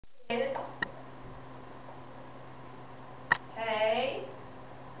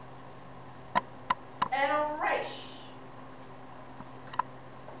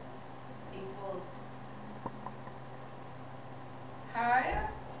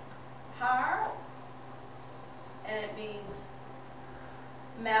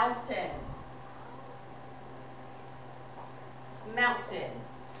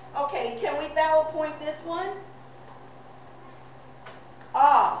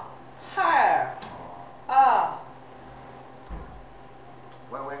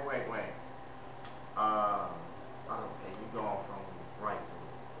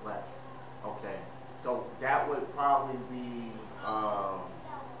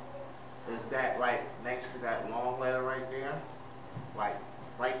like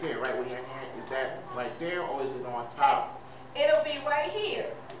right there, right where your hand is that right there, or is it on top? It'll be right here.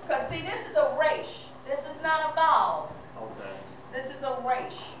 Because see, this is a resh. This is not a vowel. Okay. This is a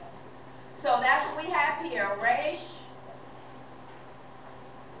resh. So that's what we have here, a resh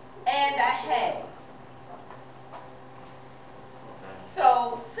and a hey.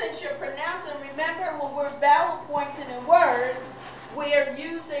 So since you're pronouncing, remember when we're vowel pointing in word, we're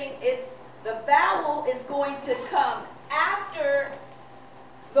using the vowel is going to come after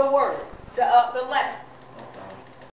the word, the letter.